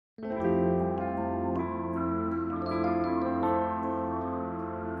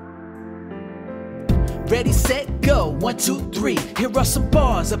Ready, set, go. 1, 2, 3. Here are some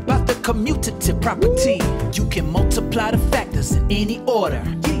bars about the commutative property. You can multiply the factors in any order.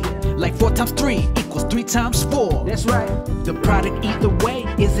 Like 4 times 3 equals 3 times 4. That's right. The product either way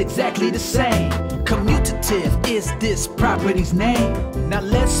is exactly the same. Commutative is this property's name. Now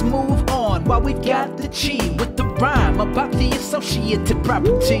let's move on while we've got the chi with the rhyme about the associative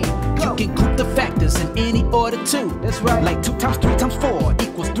property. You can group the factors in any order too. That's right. Like 2 times 3 times 4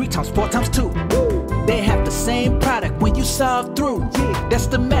 equals 3 times 4 times 2. They have the same product when you solve through. That's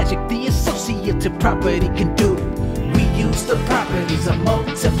the magic the associative property can do. We use the properties of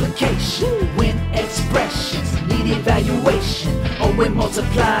multiplication when expressions need evaluation, or when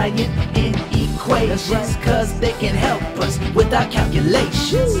multiplying in equations, cause they can help us with our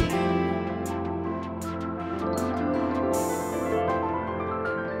calculations.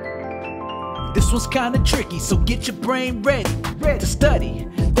 This one's kinda tricky, so get your brain ready to study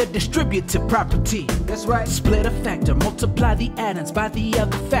the distributive property. That's right. Split a factor, multiply the addends by the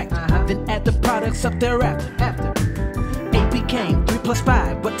other factor, then add the products up thereafter. 8 became 3 plus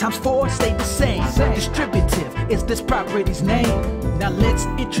 5, but times 4 stayed the same. Distributive is this property's name. Now let's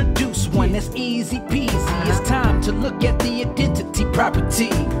introduce one that's easy peasy. It's time to look at the identity property.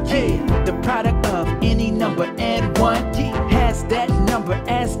 The product of any number and 1 has that number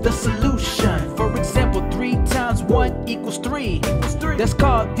as the solution. For example, 3 times 1 equals 3. That's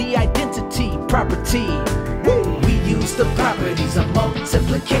called the identity property. We use the properties of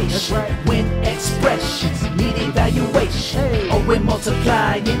multiplication when expressions need evaluation, or when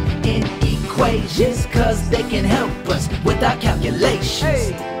multiplying in equations, cause they can help us with our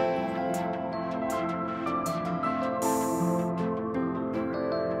calculations.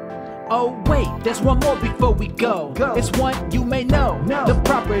 Oh wait, there's one more before we go. It's one you may know. The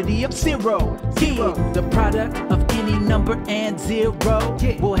property of 0. The product of any number and 0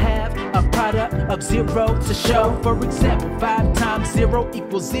 will have a product of 0 to show. For example, 5 times 0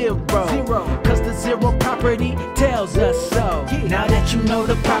 equals 0. Cause the 0 property tells us so. Now that you know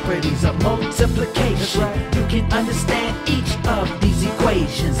the properties of multiplication, you can understand each of these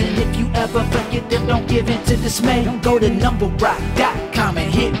equations. And if you ever forget them, don't give in to dismay. Go to numberrock.com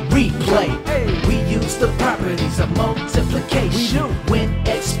and hit replay. We use the properties of multiplication when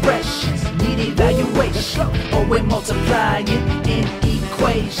expressions need evaluation, or when multiplying in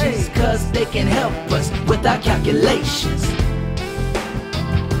equations, cause they can help us with our calculations.